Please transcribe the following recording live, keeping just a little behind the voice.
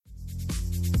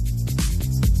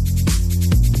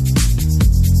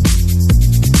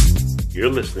You're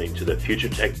listening to the Future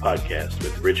Tech Podcast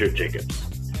with Richard Jacobs.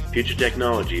 Future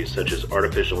technologies such as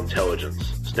artificial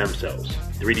intelligence, stem cells,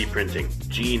 3D printing,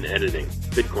 gene editing,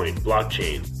 Bitcoin,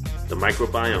 blockchain, the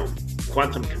microbiome,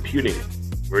 quantum computing,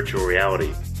 virtual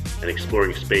reality, and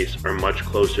exploring space are much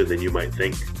closer than you might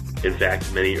think. In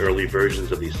fact, many early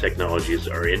versions of these technologies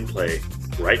are in play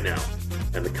right now,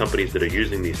 and the companies that are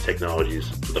using these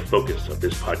technologies are the focus of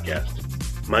this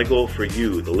podcast. My goal for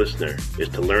you, the listener, is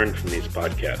to learn from these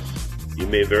podcasts. You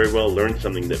may very well learn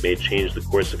something that may change the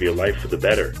course of your life for the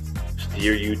better,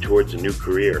 steer you towards a new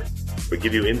career, or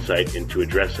give you insight into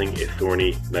addressing a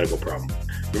thorny medical problem.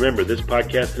 Remember, this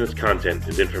podcast and its content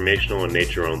is informational in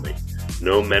nature only.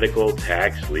 No medical,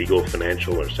 tax, legal,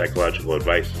 financial, or psychological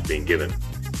advice is being given.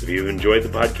 If you've enjoyed the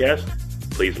podcast,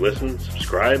 please listen,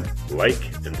 subscribe,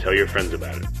 like, and tell your friends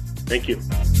about it. Thank you.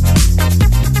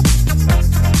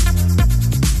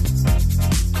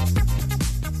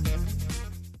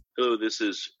 Hello, this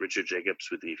is Richard Jacobs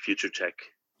with the Future Tech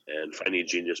and Finding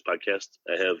Genius podcast.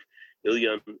 I have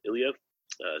Ilya Ilyev,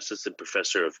 Assistant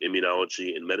Professor of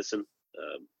Immunology and Medicine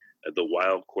at the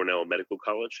Weill Cornell Medical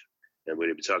College. And we're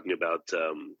going to be talking about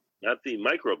not the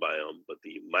microbiome, but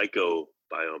the mycobiome,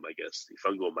 I guess, the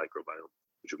fungal microbiome,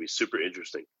 which will be super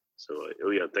interesting. So,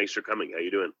 Ilya, thanks for coming. How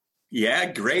you doing?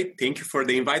 Yeah, great. Thank you for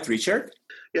the invite, Richard.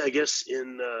 Yeah, I guess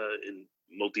in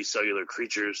multicellular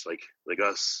creatures like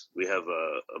us, we have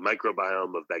a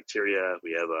microbiome of bacteria.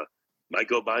 We have a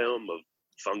mycobiome of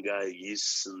fungi,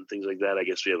 yeasts, and things like that. I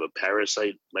guess we have a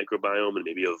parasite microbiome and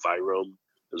maybe a virome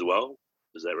as well.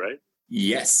 Is that right?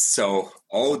 Yes. So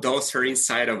all those are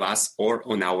inside of us or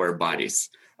on our bodies.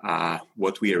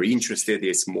 What we are interested in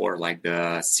is more like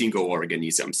the single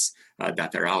organisms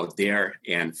that are out there,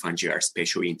 and fungi are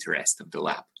special interest of the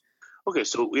lab. Okay,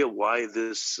 so why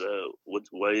this?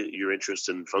 Why your interest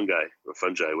in fungi or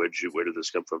fungi? Where did this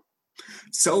come from?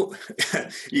 So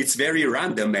it's very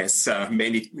random, as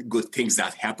many good things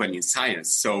that happen in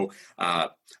science. So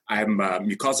I'm a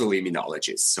mucosal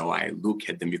immunologist, so I look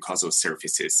at the mucosal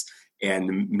surfaces.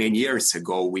 And many years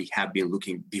ago, we have been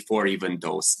looking before even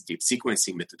those deep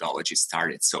sequencing methodologies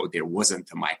started. So there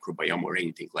wasn't a microbiome or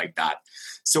anything like that.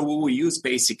 So we will use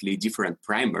basically different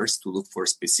primers to look for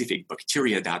specific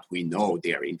bacteria that we know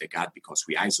they're in the gut because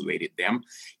we isolated them.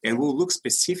 And we'll look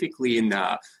specifically in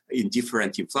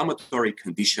different inflammatory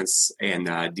conditions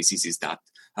and diseases that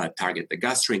target the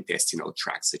gastrointestinal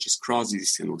tract, such as Crohn's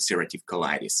disease and ulcerative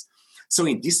colitis. So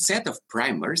in this set of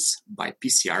primers, by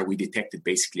PCR, we detected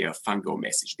basically a fungal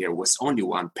message. There was only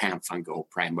one pan-fungal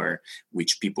primer,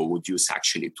 which people would use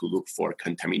actually to look for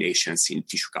contaminations in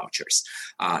tissue cultures.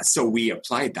 So we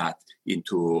applied that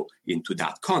into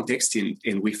that context,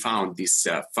 and we found this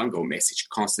fungal message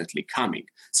constantly coming.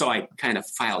 So I kind of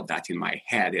filed that in my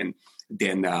head, and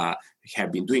then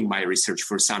have been doing my research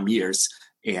for some years,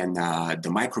 and the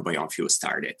microbiome field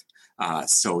started.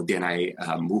 So then I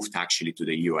moved actually to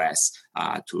the US,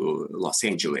 to Los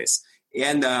Angeles.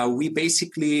 And we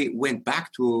basically went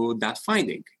back to that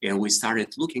finding, and we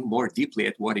started looking more deeply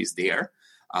at what is there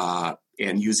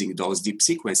and using those deep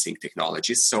sequencing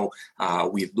technologies. So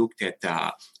we looked at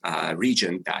a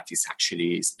region that is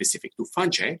actually specific to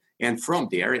fungi. And from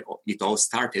there, it all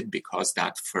started because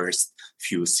that first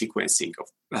few sequencing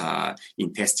of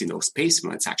intestinal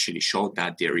specimens actually showed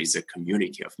that there is a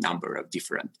community of number of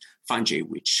different fungi,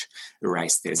 which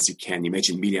raised, as you can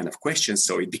imagine, millions of questions.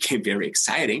 So it became very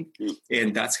exciting.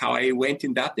 And that's how I went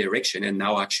in that direction. And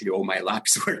now actually all my lab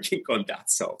is working on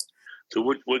that. So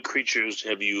what creatures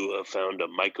have you found a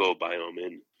mycobiome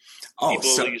in?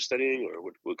 People are you studying, or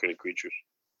what kind of creatures?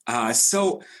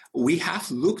 So we have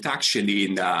looked actually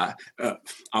in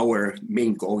our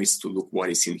main goal is to look what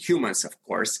is in humans, of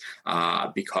course,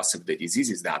 because of the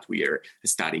diseases that we are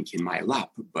studying in my lab.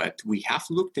 But we have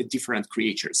looked at different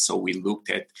creatures. So we looked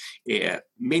at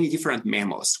many different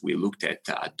mammals. We looked at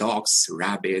dogs,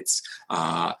 rabbits,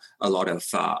 a lot of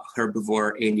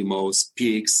herbivore animals,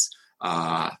 pigs,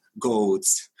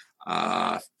 goats,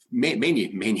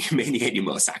 many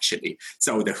animals actually.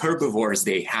 So the herbivores,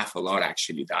 they have a lot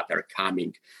actually that are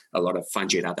coming, a lot of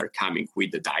fungi that are coming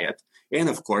with the diet. And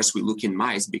of course, we look in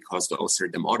mice because those are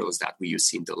the models that we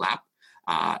use in the lab,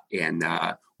 and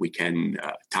we can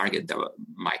target the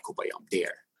microbiome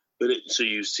there. So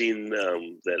you've seen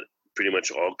that pretty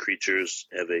much all creatures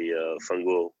have a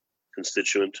fungal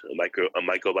constituent, a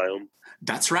mycobiome?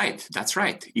 That's right.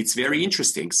 It's very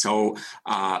interesting. So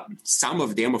some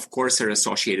of them, of course, are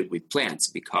associated with plants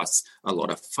because a lot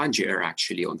of fungi are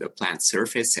actually on the plant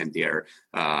surface, and they're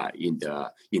in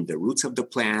the roots of the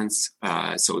plants.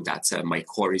 So that's a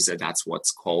mycorrhiza. That's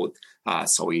what's called.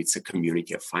 So it's a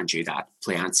community of fungi that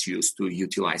plants use to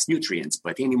utilize nutrients,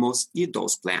 but animals eat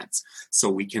those plants. So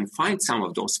we can find some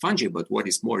of those fungi, but what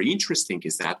is more interesting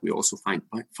is that we also find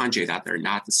fungi that are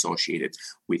not associated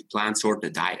with plants or the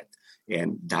diet.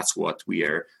 And that's what we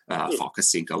are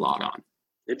focusing a lot on.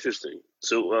 Interesting.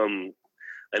 So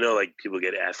I know like people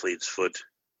get athlete's foot,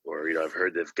 or, I've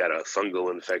heard they've got a fungal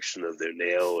infection of their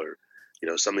nail, or,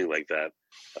 something like that.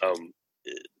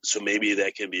 So maybe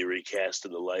that can be recast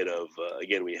in the light of,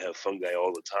 again, we have fungi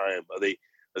all the time. Are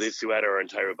they throughout our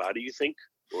entire body, you think?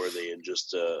 Or are they in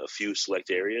just a few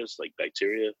select areas like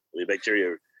bacteria? I mean,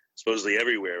 bacteria are supposedly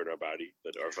everywhere in our body,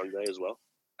 but are fungi as well?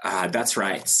 That's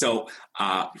right. So,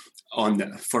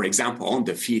 for example, on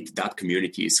the feet, that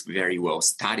community is very well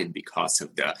studied because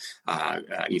of the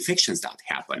infections that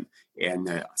happen.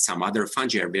 And some other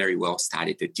fungi are very well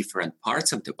studied at different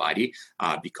parts of the body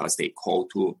because they call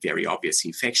to very obvious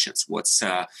infections.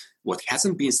 What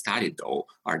hasn't been studied, though,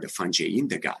 are the fungi in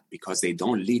the gut, because they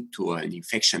don't lead to an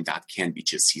infection that can be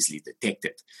just easily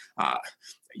detected.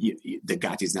 The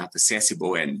gut is not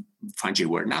accessible, and fungi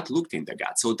were not looked in the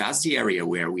gut. So that's the area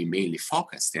where we mainly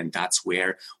focused, and that's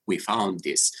where we found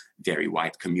this very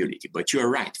wide community. But you're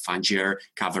right, fungi are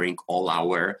covering all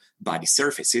our body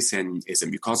surfaces, and as a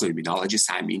mucosal immunologist,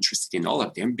 I'm interested in all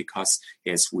of them because,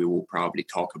 as we will probably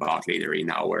talk about later in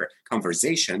our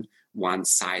conversation, one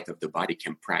side of the body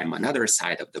can prime another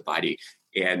side of the body,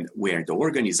 and where the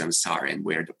organisms are and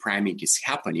where the priming is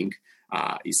happening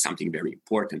is something very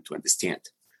important to understand.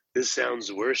 This sounds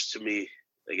worse to me,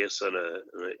 I guess, on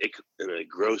a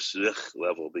gross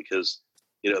level, because,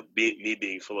 me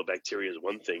being full of bacteria is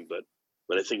one thing, but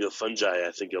when I think of fungi,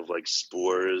 I think of like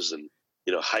spores and,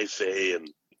 hyphae and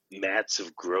mats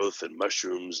of growth and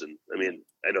mushrooms. And I mean,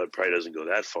 I know it probably doesn't go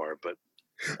that far, but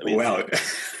I mean, well,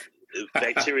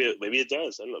 bacteria, maybe it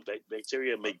does. I don't know.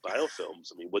 Bacteria make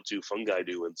biofilms. I mean, what do fungi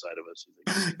do inside of us,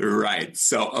 you think? Right.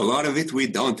 So a lot of it we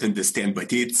don't understand,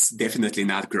 but it's definitely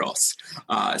not gross.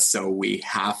 So we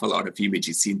have a lot of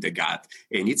images in the gut,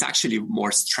 and it's actually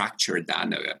more structured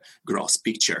than a gross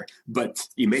picture. But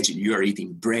imagine you are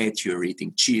eating bread, you're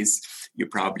eating cheese, you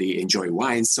probably enjoy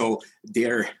wine. So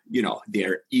there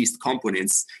are yeast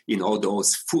components in all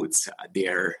those foods.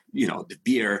 The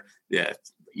beer, the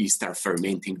yeast are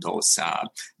fermenting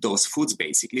those foods,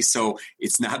 basically. So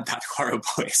it's not that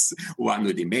horrible as one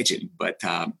would imagine. But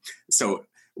so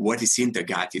what is in the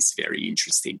gut is very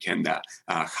interesting, and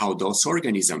how those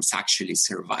organisms actually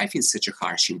survive in such a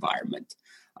harsh environment.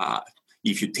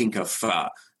 If you think of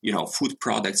food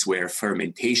products where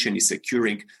fermentation is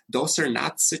occurring, those are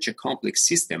not such a complex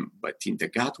system. But in the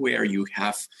gut, where you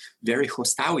have very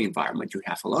hostile environment, you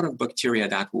have a lot of bacteria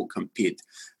that will compete.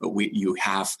 You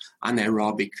have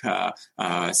anaerobic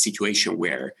situation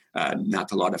where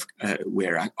not a lot of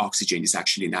where oxygen is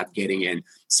actually not getting in.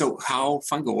 So how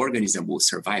fungal organism will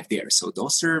survive there? So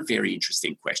those are very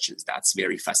interesting questions. That's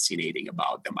very fascinating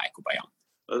about the microbiome.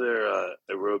 Are there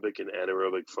aerobic and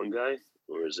anaerobic fungi?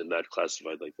 Or is it not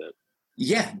classified like that?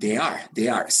 Yeah, they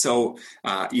are. So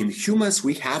in humans,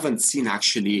 we haven't seen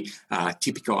actually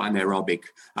typical anaerobic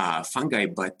fungi,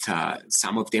 but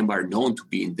some of them are known to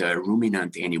be in the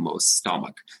ruminant animal's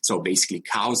stomach. So basically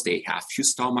cows, they have few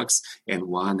stomachs, and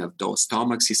one of those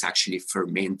stomachs is actually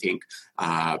fermenting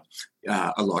a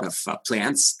lot of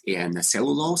plants and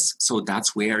cellulose. So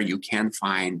that's where you can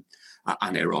find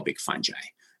anaerobic fungi.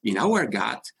 In our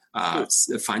gut,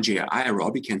 fungi are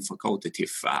aerobic and facultative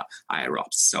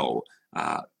aerobes. So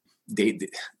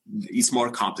it's more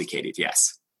complicated,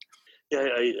 yes. Yeah,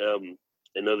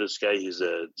 I know this guy. He's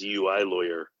a DUI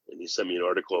lawyer, and he sent me an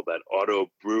article about auto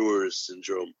brewer's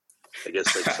syndrome. I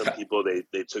guess like some people,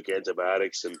 they took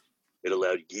antibiotics and it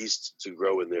allowed yeast to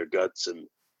grow in their guts, and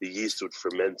the yeast would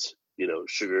ferment,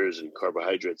 sugars and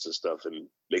carbohydrates and stuff and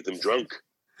make them drunk.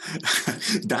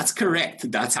 That's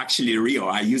correct. That's actually real.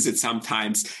 I use it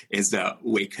sometimes as a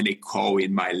wake-and-wake call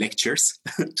in my lectures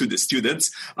to the students.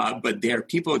 But there are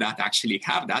people that actually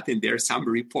have that, and there are some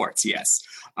reports, yes.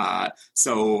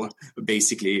 So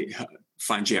basically,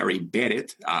 fungi are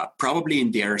embedded, probably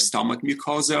in their stomach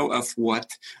mucosa of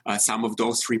what some of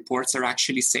those reports are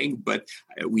actually saying, but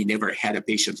we never had a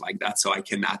patient like that, so I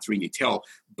cannot really tell.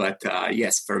 But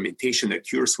yes, fermentation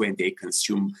occurs when they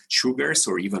consume sugars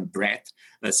or even bread,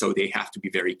 so they have to be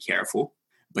very careful.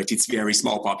 But it's very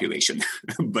small population,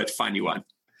 but funny one.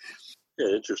 Yeah,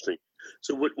 interesting.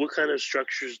 So what kind of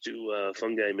structures do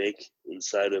fungi make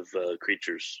inside of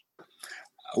creatures?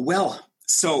 Well,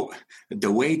 so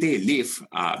the way they live,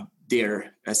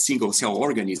 they're single-cell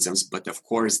organisms, but of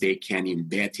course they can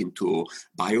embed into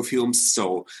biofilms.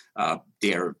 So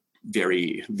they're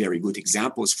very, very good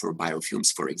examples for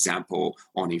biofilms, for example,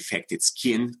 on infected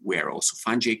skin, where also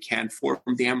fungi can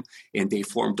form them, and they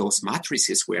form those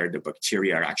matrices where the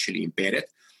bacteria are actually embedded.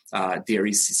 There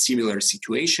is a similar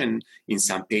situation in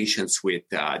some patients with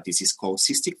disease called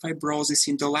cystic fibrosis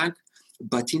in the lung.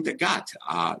 But in the gut,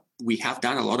 we have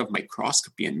done a lot of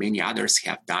microscopy, and many others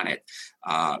have done it.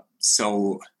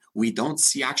 So we don't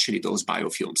see actually those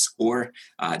biofilms, or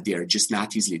they're just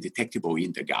not easily detectable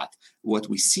in the gut. What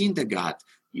we see in the gut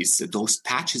is those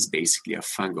patches basically of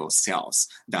fungal cells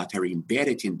that are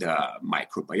embedded in the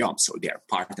microbiome. So they're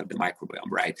part of the microbiome,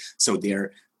 right? So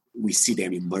we see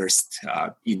them immersed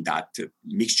in that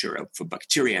mixture of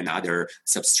bacteria and other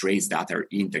substrates that are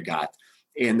in the gut.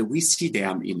 And we see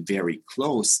them in very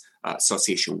close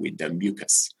association with the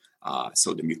mucus.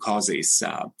 So the mucosa is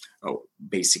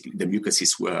basically, the mucus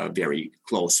is very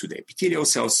close to the epithelial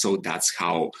cells. So that's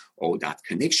how all that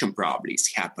connection probably is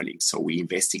happening. So we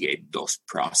investigate those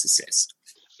processes.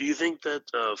 Do you think that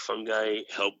fungi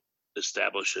help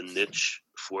establish a niche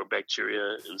for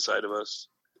bacteria inside of us?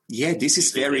 Yeah, this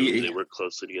is very... They work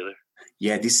closely together?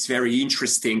 Yeah, this is very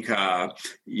interesting,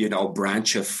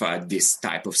 branch of this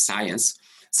type of science.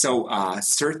 So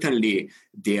certainly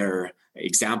there are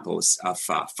examples of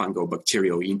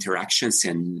fungo-bacterial interactions,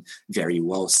 and very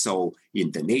well so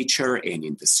in the nature and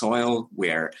in the soil,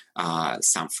 where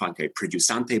some fungi produce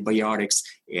antibiotics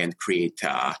and create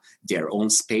their own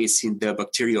space in the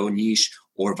bacterial niche,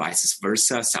 or vice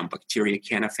versa. Some bacteria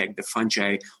can affect the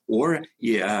fungi, or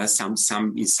some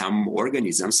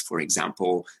organisms, for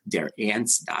example, there are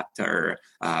ants that are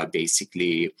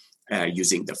basically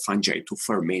using the fungi to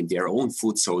ferment their own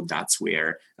food. So that's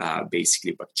where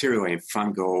basically bacterial and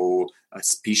fungal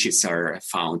species are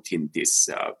found in this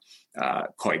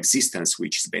coexistence,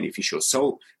 which is beneficial.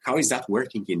 So how is that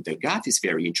working in the gut is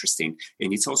very interesting.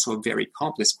 And it's also a very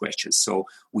complex question. So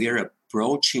we are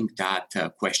approaching that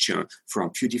question from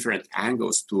a few different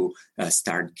angles to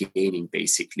start gaining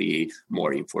basically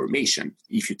more information.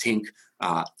 If you think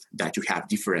that you have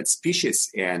different species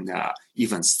and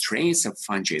even strains of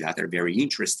fungi that are very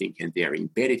interesting and they're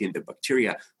embedded in the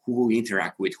bacteria, who will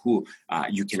interact with who,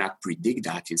 you cannot predict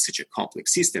that in such a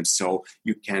complex system. So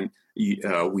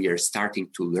we are starting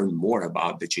to learn more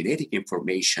about the genetic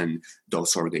information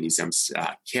those organisms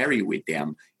carry with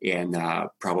them, and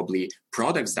probably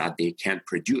products that they can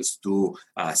produce to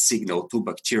signal to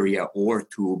bacteria or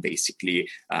to basically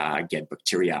get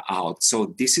bacteria out.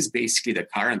 So this is basically the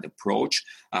current approach,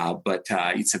 but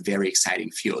it's a very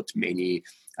exciting field.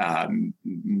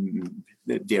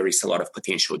 There is a lot of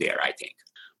potential there, I think.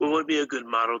 Well, what would be a good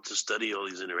model to study all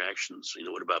these interactions?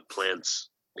 What about plants?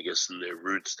 I guess in their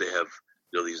roots they have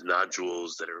these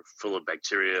nodules that are full of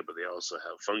bacteria, but they also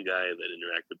have fungi that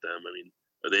interact with them.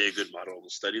 Are they a good model to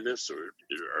study this, or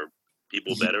are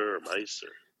people better, or mice?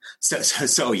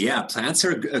 So yeah, plants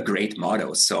are a great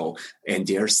model. So, and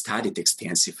they're studied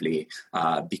extensively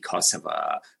because of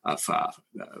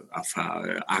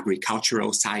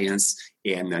agricultural science,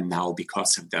 and now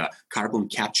because of the carbon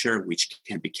capture, which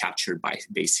can be captured by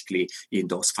basically in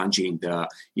those fungi in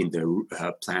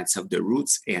the plants of the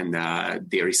roots. And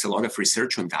there is a lot of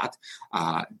research on that.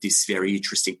 This very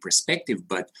interesting perspective,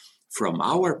 but from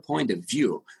our point of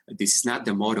view, this is not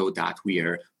the model that we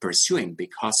are pursuing,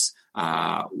 because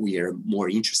we are more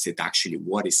interested actually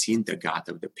what is in the gut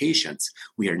of the patients.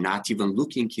 We are not even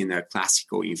looking in a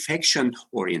classical infection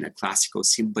or in a classical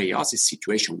symbiosis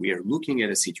situation. We are looking at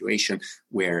a situation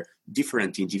where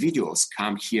different individuals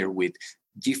come here with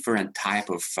different type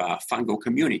of fungal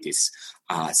communities.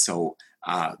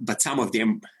 But some of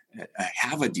them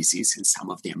have a disease and some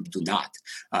of them do not.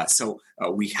 So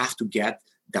we have to get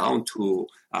down to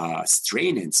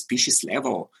strain and species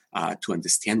level to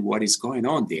understand what is going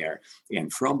on there.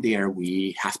 And from there,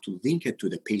 we have to link it to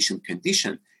the patient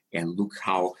condition and look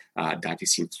how that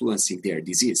is influencing their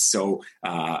disease. So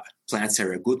plants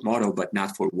are a good model, but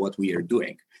not for what we are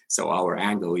doing. So our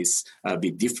angle is a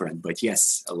bit different. But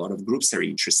yes, a lot of groups are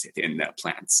interested in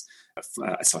plants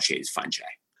associated fungi.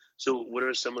 So what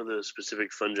are some of the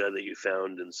specific fungi that you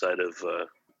found inside of... are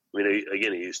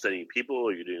you studying people,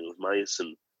 or are you doing with mice?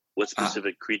 And what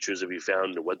specific creatures have you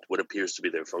found, and what appears to be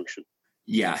their function?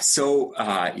 Yeah, so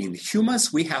in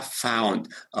humans, we have found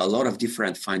a lot of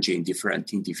different fungi in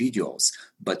different individuals.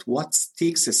 But what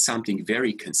sticks as something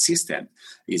very consistent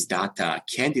is that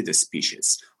Candida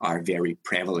species are very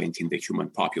prevalent in the human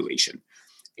population.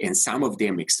 and some of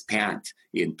them expand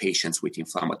in patients with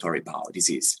inflammatory bowel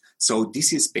disease. So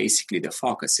this is basically the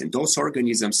focus. And those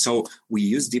organisms, so we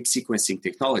use deep sequencing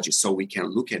technology so we can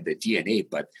look at the DNA,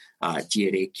 but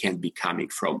DNA can be coming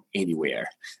from anywhere.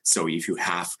 So if you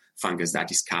have fungus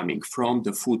that is coming from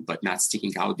the food but not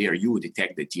sticking out there, you would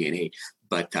detect the DNA.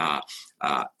 But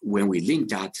when we link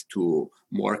that to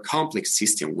more complex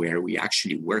system where we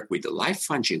actually work with the live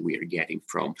fungi we are getting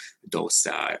from those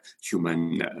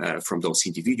from those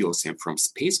individuals and from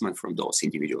specimen from those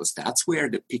individuals, that's where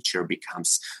the picture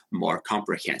becomes more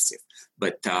comprehensive.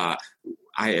 But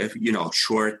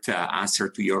short answer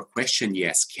to your question,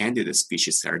 yes, Candida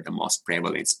species are the most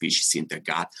prevalent species in the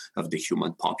gut of the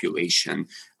human population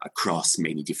across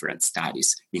many different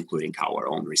studies, including our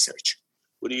own research.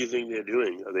 What do you think they're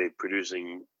doing? Are they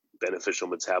producing beneficial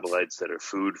metabolites that are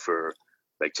food for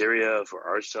bacteria, for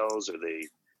our cells?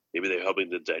 Maybe they're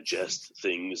helping to digest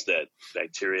things that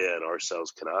bacteria and our cells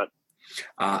cannot?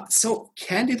 So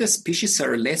Candida species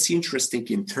are less interesting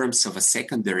in terms of a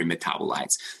secondary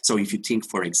metabolites. So if you think,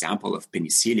 for example, of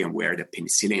penicillium, where the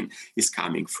penicillin is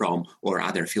coming from, or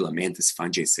other filamentous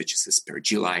fungi such as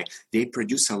Aspergilli, they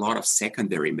produce a lot of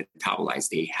secondary metabolites.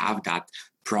 They have that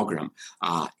program,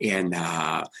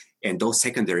 and those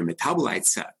secondary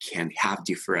metabolites can have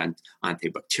different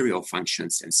antibacterial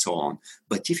functions and so on.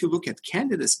 But if you look at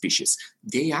Candida species,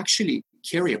 they actually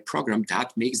carry a program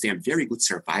that makes them very good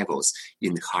survivals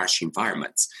in harsh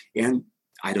environments. And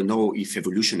I don't know if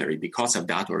evolutionary because of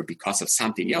that or because of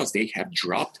something else, they have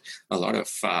dropped a lot of,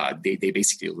 they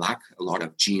basically lack a lot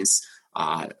of genes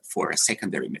for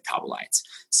secondary metabolites.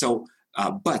 So,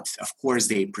 but of course,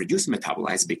 they produce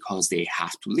metabolites because they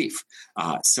have to live.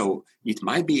 So it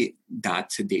might be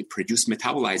that they produce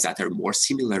metabolites that are more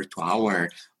similar to our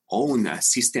own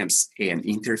systems and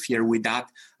interfere with that.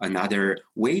 Another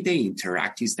way they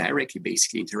interact is directly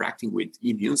basically interacting with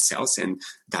immune cells, and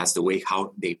that's the way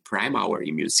how they prime our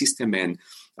immune system. And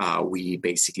we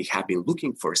basically have been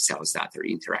looking for cells that are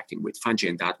interacting with fungi,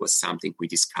 and that was something we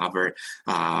discovered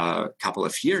a couple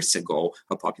of years ago,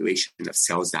 a population of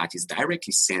cells that is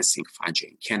directly sensing fungi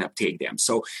and can uptake them.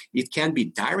 So it can be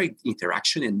direct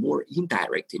interaction and more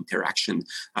indirect interaction.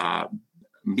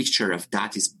 Mixture of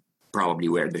that is probably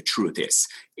where the truth is.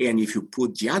 And if you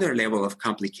put the other level of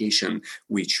complication,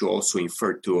 which you also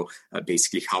infer to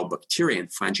basically how bacteria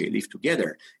and fungi live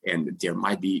together, and there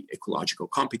might be ecological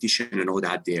competition and all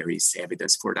that, there is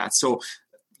evidence for that. So,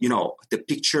 the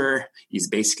picture is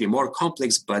basically more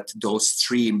complex, but those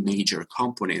three major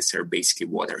components are basically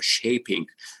what are shaping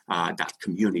that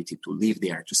community to live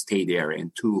there, to stay there,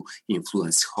 and to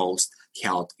influence host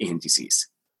health and disease.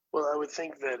 Well, I would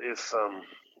think that if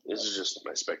this is just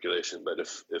my speculation, but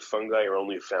if fungi are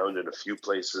only found in a few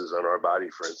places on our body,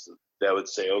 for instance, that would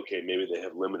say, okay, maybe they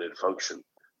have limited function.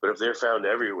 But if they're found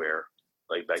everywhere,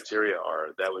 like bacteria are,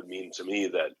 that would mean to me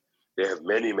that they have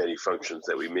many, many functions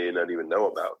that we may not even know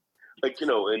about. Like,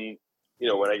 when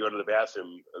I go to the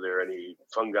bathroom, are there any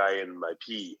fungi in my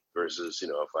pee versus,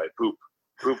 if I poop?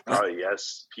 Poop, probably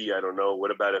yes. Pee, I don't know. What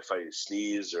about if I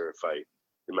sneeze or if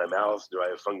in my mouth, do I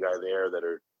have fungi there that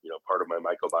are part of my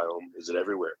microbiome? Is it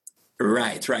everywhere?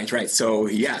 Right. So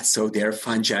so there are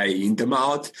fungi in the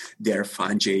mouth, there are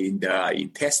fungi in the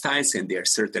intestines, and there are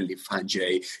certainly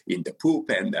fungi in the poop,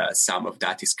 and some of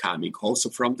that is coming also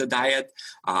from the diet.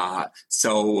 In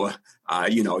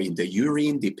the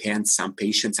urine, depends. Some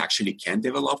patients actually can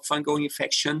develop fungal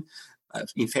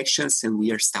infections, and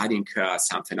we are studying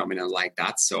some phenomena like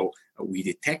that. So we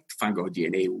detect fungal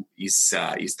DNA. Is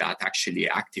that actually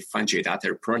active fungi that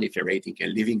are proliferating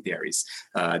and living there is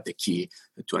the key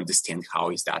to understand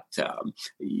how is that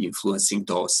influencing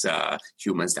those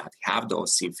humans that have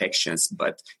those infections.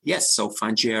 But yes, so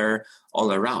fungi are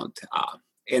all around.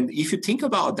 And if you think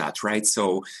about that, right,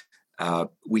 so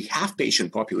we have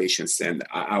patient populations, and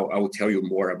I will tell you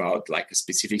more about like a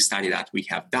specific study that we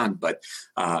have done, but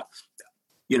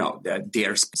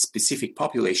there are specific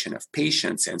population of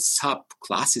patients and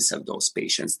subclasses of those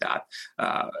patients that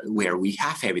where we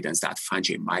have evidence that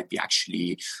fungi might be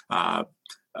actually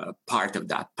part of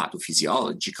that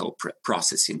pathophysiological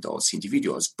process in those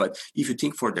individuals. But if you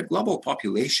think for the global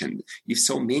population, if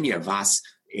so many of us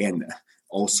and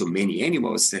also many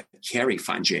animals carry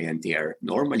fungi and they are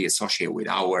normally associated with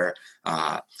our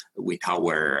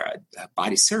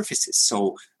body surfaces.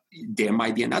 So there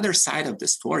might be another side of the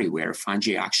story where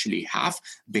fungi actually have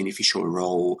beneficial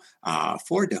role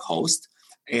for the host.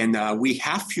 And we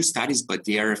have few studies, but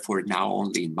they are for now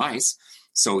only in mice.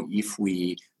 So if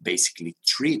we basically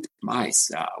treat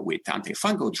mice with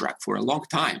antifungal drug for a long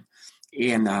time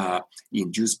and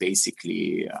induce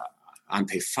basically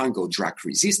antifungal drug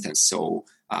resistance. So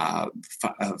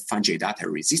fungi that are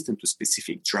resistant to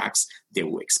specific drugs, they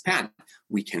will expand.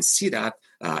 We can see that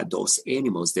those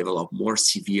animals develop more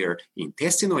severe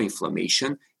intestinal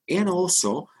inflammation and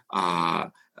also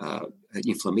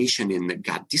inflammation in the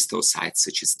gut distal sites,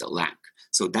 such as the lung.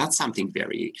 So that's something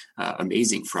very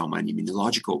amazing from an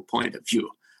immunological point of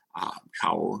view.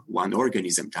 How one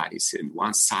organism that is in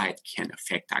one site can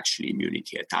affect actually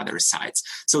immunity at other sites.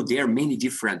 So there are many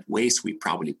different ways we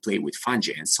probably play with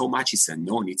fungi, and so much is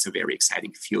unknown. It's a very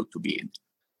exciting field to be in.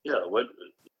 Yeah. What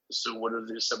are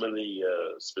some of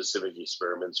the specific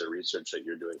experiments or research that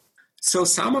you're doing?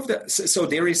 So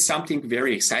there is something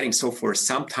very exciting. So for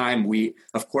some time,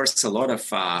 of course, a lot of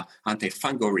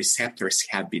antifungal receptors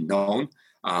have been known.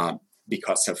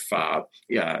 Because of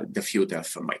the field of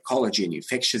mycology and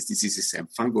infectious diseases and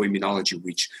fungal immunology,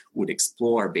 which would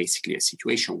explore basically a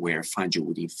situation where fungi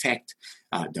would infect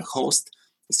the host.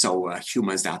 So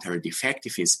humans that are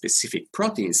defective in specific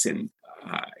proteins and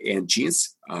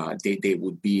genes, they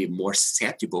would be more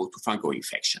susceptible to fungal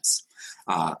infections.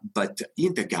 But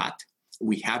in the gut,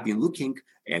 we have been looking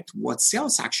at what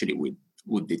cells actually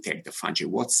would detect the fungi,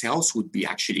 what cells would be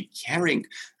actually carrying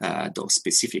those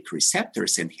specific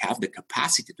receptors and have the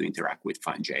capacity to interact with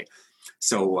fungi.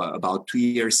 So about 2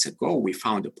 years ago, we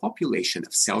found a population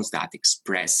of cells that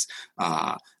express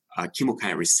a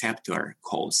chemokine receptor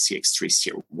called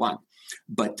CX3CR1.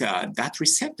 But that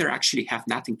receptor actually have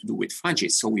nothing to do with fungi.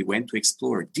 So we went to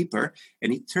explore deeper,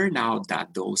 and it turned out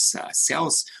that those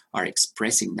cells are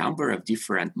expressing a number of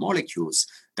different molecules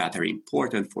that are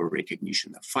important for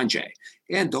recognition of fungi.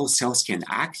 And those cells can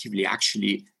actively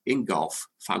actually engulf,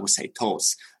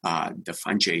 phagocytose, the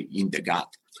fungi in the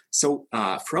gut. So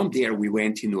from there, we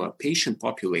went into a patient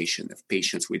population of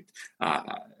patients with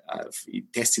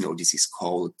intestinal disease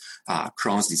called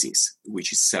Crohn's disease,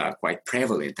 which is quite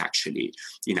prevalent actually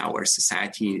in our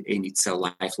society, and it's a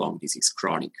lifelong disease,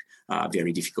 chronic,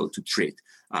 very difficult to treat.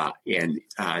 And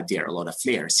there are a lot of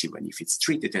flares even if it's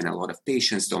treated, and a lot of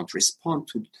patients don't respond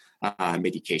to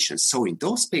medications. So in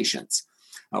those patients,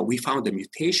 we found a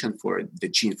mutation for the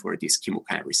gene for this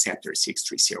chemokine receptor,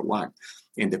 CX3CR1.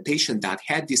 And the patient that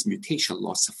had this mutation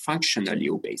lost a function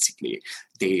allele, basically.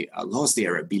 They lost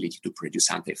their ability to produce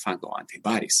antifungal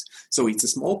antibodies. So it's a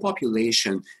small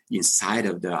population inside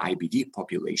of the IBD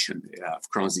population, of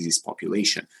Crohn's disease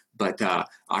population. But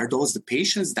are those the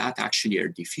patients that actually are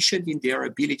deficient in their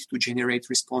ability to generate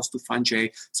response to fungi?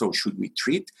 So should we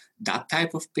treat that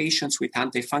type of patients with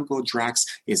antifungal drugs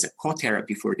as a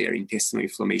co-therapy for their intestinal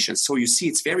inflammation? So you see,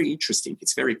 it's very interesting.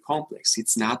 It's very complex.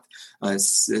 It's not a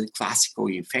classical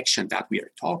infection that we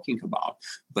are talking about,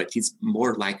 but it's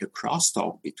more like a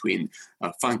crosstalk between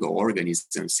fungal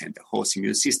organisms and the host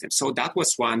immune system. So that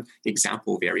was one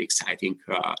example, very exciting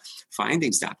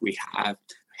findings that we have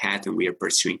had, and we are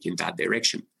pursuing in that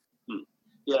direction.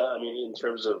 Yeah, I mean, in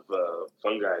terms of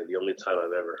fungi, the only time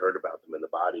I've ever heard about them in the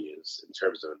body is in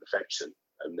terms of an infection.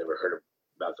 I've never heard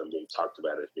about them being talked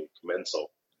about as being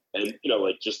commensal. And,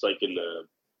 just like in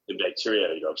bacteria,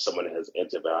 if someone has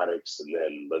antibiotics and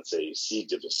then, let's say, C.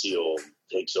 difficile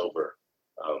takes over,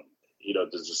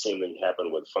 does the same thing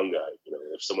happen with fungi?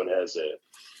 If someone has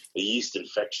a yeast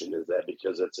infection, is that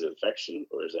because it's an infection,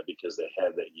 or is that because they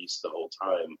had that yeast the whole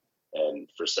time and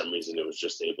for some reason it was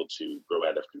just able to grow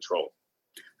out of control?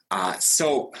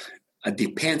 So it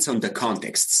depends on the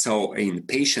context. So in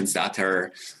patients that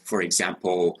are, for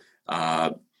example,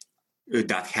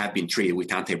 that have been treated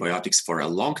with antibiotics for a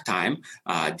long time,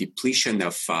 depletion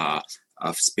of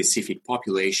specific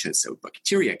populations of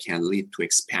bacteria can lead to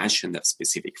expansion of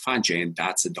specific fungi, and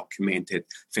that's a documented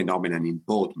phenomenon in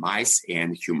both mice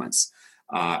and humans.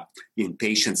 In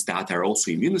patients that are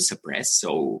also immunosuppressed,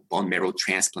 so bone marrow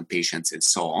transplant patients and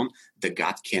so on, the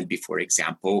gut can be, for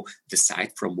example, the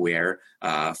site from where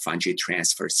fungi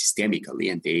transfer systemically,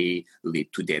 and they lead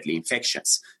to deadly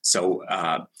infections. So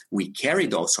we carry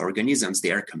those organisms,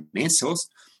 they are commensals,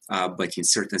 but in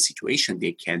certain situations,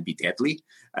 they can be deadly.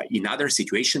 In other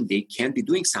situations, they can be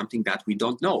doing something that we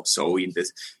don't know. So in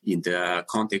the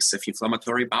context of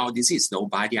inflammatory bowel disease,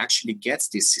 nobody actually gets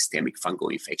this systemic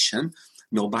fungal infection.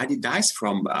 Nobody dies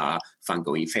from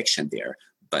fungal infection there,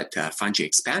 but fungi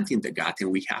expand in the gut, and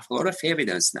we have a lot of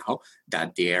evidence now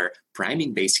that they're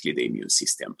priming basically the immune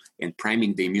system. And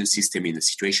priming the immune system in a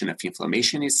situation of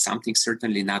inflammation is something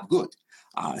certainly not good.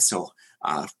 So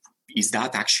is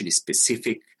that actually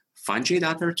specific fungi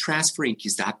that are transferring?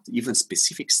 Is that even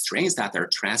specific strains that are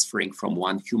transferring from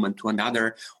one human to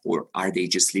another, or are they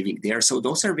just living there? So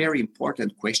those are very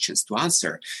important questions to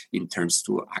answer in terms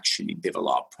to actually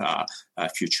develop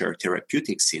future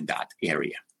therapeutics in that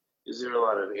area. Is there a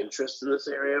lot of interest in this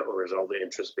area, or is all the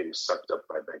interest being sucked up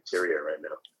by bacteria right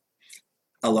now?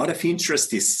 A lot of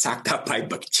interest is sucked up by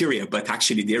bacteria, but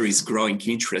actually there is growing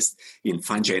interest in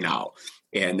fungi now.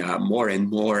 And more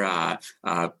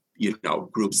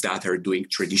groups that are doing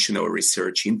traditional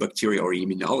research in bacteria or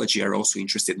immunology are also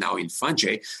interested now in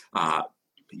fungi.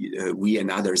 We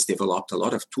and others developed a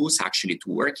lot of tools actually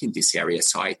to work in this area.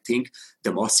 So I think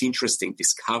the most interesting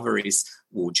discoveries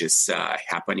will just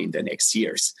happen in the next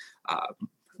years.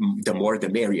 The more the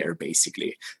merrier,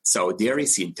 basically. So there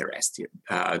is interest.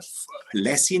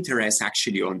 Less interest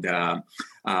actually on the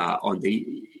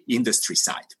industry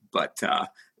side, but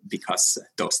because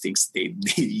those things they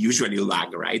usually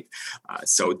lag, right?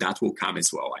 So that will come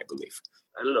as well, I believe.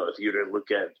 I don't know if you were to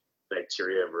look at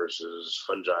bacteria versus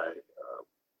fungi.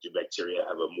 Do bacteria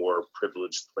have a more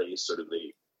privileged place, or do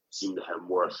they seem to have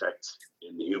more effect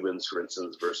in the humans, for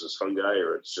instance, versus fungi,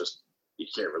 or it's just you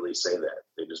can't really say that.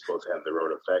 They just both have their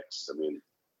own effects. I mean,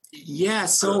 yeah.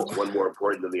 So one more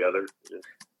important than the other. Yeah.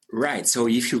 Right. So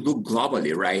if you look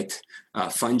globally, right,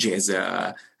 fungi as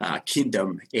a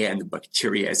kingdom and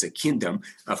bacteria as a kingdom,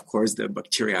 of course, the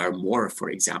bacteria are more, for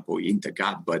example, in the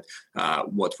gut. But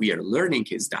what we are learning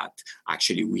is that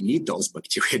actually we need those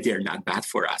bacteria. They're not bad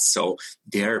for us. So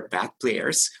they're bad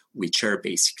players, which are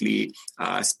basically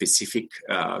specific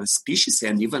species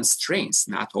and even strains.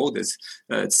 Not all the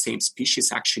same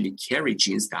species actually carry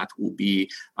genes that will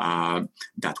be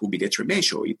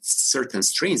detrimental. It's certain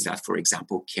strains that, for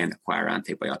example, can acquire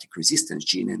antibiotic resistance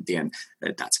gene, and then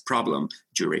that's a problem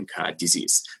during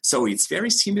disease. So it's very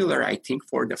similar, I think,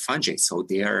 for the fungi. So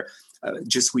they are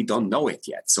just we don't know it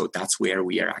yet. So that's where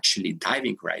we are actually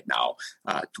diving right now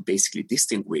to basically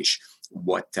distinguish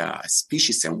what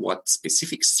species and what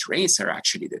specific strains are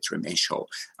actually detrimental.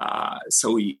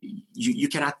 So you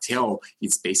cannot tell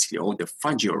it's basically all the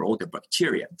fungi or all the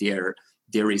bacteria. There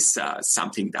is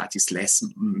something that is less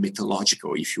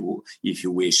mythological, if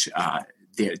you wish.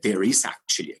 There is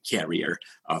actually a carrier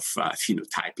of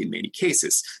phenotype in many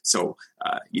cases. So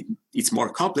it's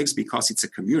more complex because it's a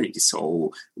community.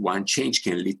 So one change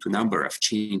can lead to a number of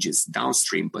changes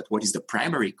downstream. But what is the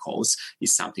primary cause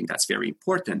is something that's very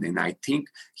important. And I think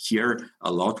here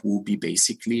a lot will be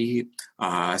basically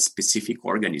specific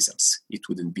organisms. It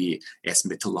wouldn't be as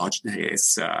mythological,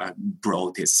 as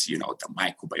broad as, the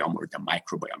microbiome or the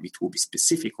microbiome. It will be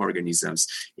specific organisms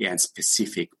and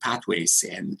specific pathways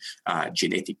and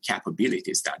genetic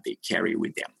capabilities that they carry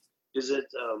with them. Is it?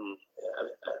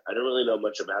 I don't really know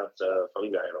much about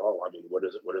fungi at all. I mean, what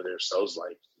is it? What are their cells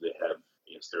like? Do they have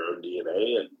their own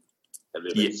DNA, and have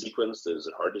they been sequenced? Is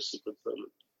it hard to sequence them?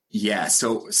 Yeah.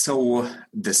 So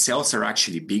the cells are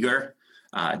actually bigger.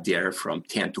 They're from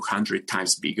 10 to 100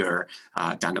 times bigger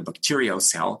than a bacterial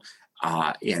cell,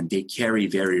 and they carry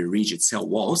very rigid cell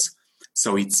walls.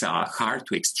 So it's hard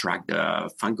to extract the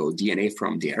fungal DNA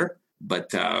from there.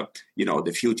 But,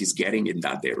 the field is getting in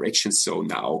that direction. So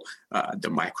now the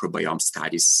microbiome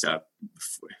studies,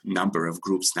 number of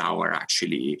groups now are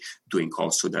actually doing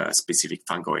also the specific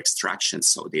fungal extraction.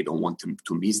 So they don't want them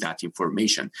to miss that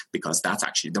information because that's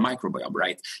actually the microbiome,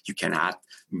 right? You cannot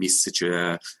miss such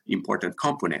an important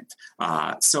component.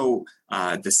 So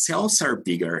the cells are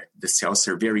bigger. The cells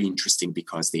are very interesting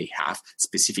because they have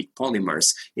specific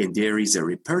polymers, and there is a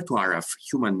repertoire of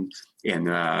human and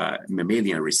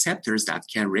mammalian receptors that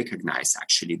can recognize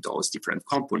actually those different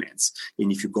components.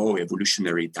 And if you go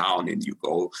evolutionary down and if you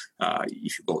go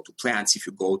to plants, if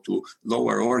you go to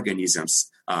lower organisms,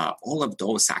 all of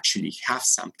those actually have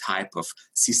some type of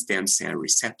systems and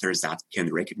receptors that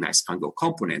can recognize fungal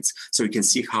components. So you can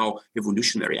see how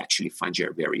evolutionary actually fungi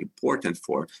are very important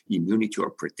for immunity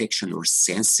or protection or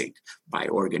sensing by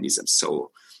organisms. So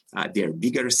they're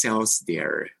bigger cells,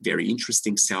 they're very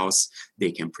interesting cells,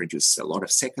 they can produce a lot of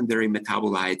secondary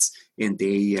metabolites, and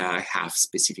they have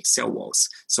specific cell walls.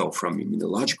 So from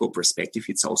immunological perspective,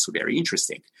 it's also very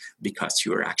interesting because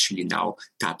you're actually now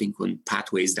tapping on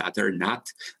pathways that are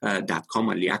not that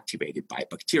commonly activated by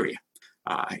bacteria.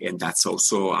 And that's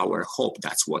also our hope.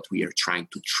 That's what we are trying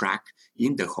to track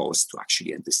in the host to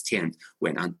actually understand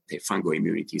when antifungal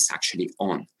immunity is actually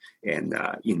on. And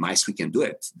in mice, we can do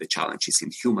it. The challenge is in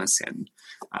humans, and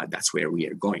that's where we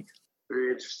are going.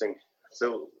 Very interesting.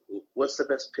 So what's the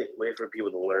best way for people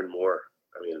to learn more?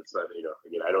 I mean, it's not,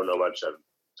 I don't know much. I've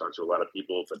talked to a lot of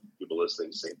people, but people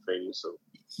listening, same thing. So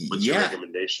what's your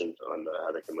recommendation on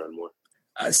how they can learn more?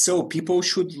 So people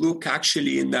should look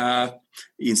actually in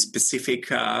specific,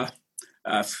 they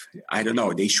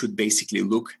should basically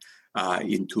look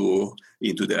into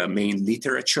the main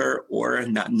literature, or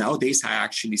nowadays I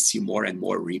actually see more and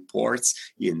more reports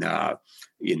in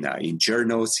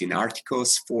journals, in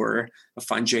articles for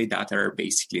fungi that are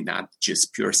basically not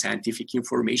just pure scientific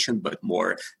information, but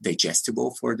more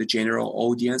digestible for the general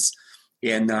audience.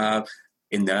 And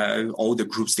all the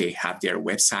groups, they have their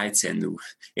websites, and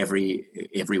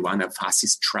every one of us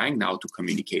is trying now to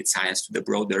communicate science to the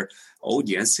broader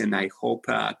audience. And I hope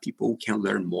people can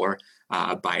learn more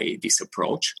by this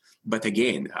approach. But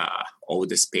again, all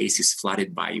the space is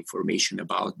flooded by information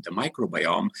about the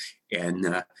microbiome,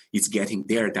 and it's getting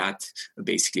there that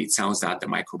basically it sounds that the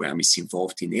microbiome is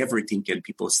involved in everything, and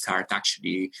people start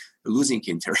actually losing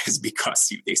interest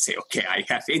because if they say, okay, I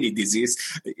have any disease,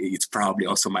 it's probably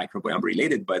also microbiome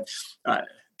related, but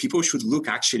people should look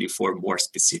actually for more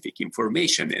specific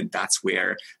information, and that's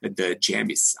where the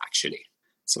gem is actually.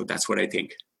 So that's what I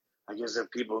think. I guess if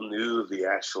people knew the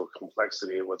actual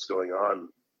complexity of what's going on,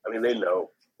 I mean, they know.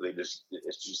 They just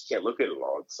can't look at it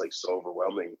all. It's like so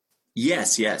overwhelming.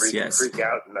 Yes. Freak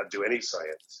out and not do any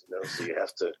science. So you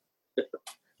have to.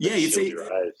 Shield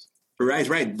your eyes.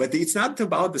 Right. But it's not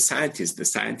about the scientists. The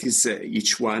scientists,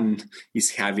 each one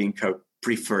is having a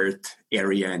preferred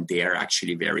area, and they are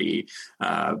actually very.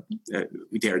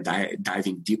 They're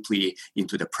diving deeply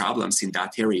into the problems in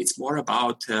that area. It's more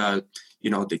about the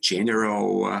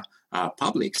general.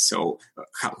 Public. So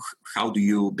how do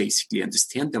you basically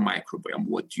understand the microbiome?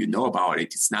 What do you know about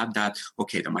it? It's not that,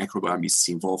 okay, the microbiome is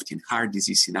involved in heart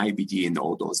disease, in IBD, and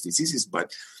all those diseases,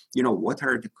 but, what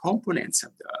are the components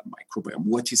of the microbiome?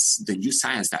 What is the new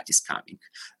science that is coming?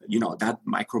 That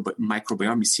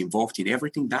microbiome is involved in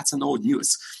everything. That's an old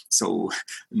news. So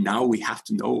now we have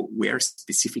to know where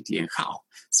specifically and how.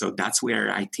 So that's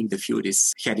where I think the field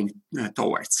is heading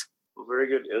towards. Well, very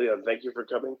good, Ilya. Thank you for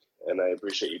coming, and I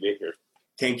appreciate you being here.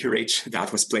 Thank you, Rich.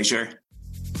 That was a pleasure.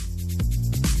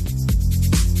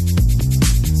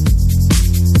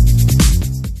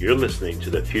 You're listening to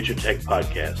the Future Tech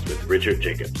Podcast with Richard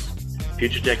Jacobs.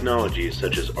 Future technologies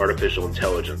such as artificial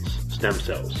intelligence, stem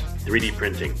cells, 3D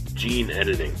printing, gene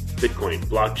editing, Bitcoin,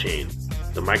 blockchain,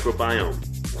 the microbiome,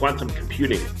 quantum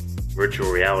computing,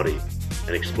 virtual reality,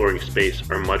 and exploring space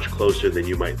are much closer than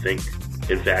you might think.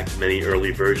 In fact, many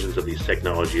early versions of these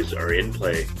technologies are in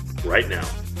play right now,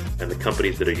 and the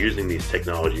companies that are using these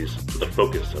technologies are the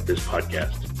focus of this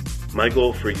podcast. My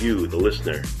goal for you, the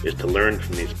listener, is to learn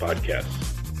from these podcasts.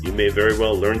 You may very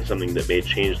well learn something that may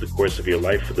change the course of your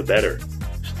life for the better,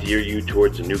 steer you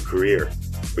towards a new career,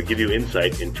 or give you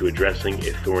insight into addressing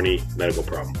a thorny medical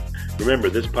problem. Remember,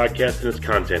 this podcast and its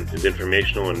content is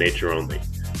informational in nature only.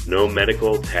 No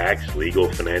medical, tax,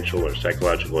 legal, financial, or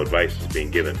psychological advice is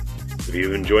being given. If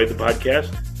you enjoyed the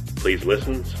podcast, please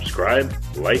listen, subscribe,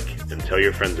 like, and tell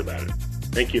your friends about it.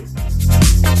 Thank you.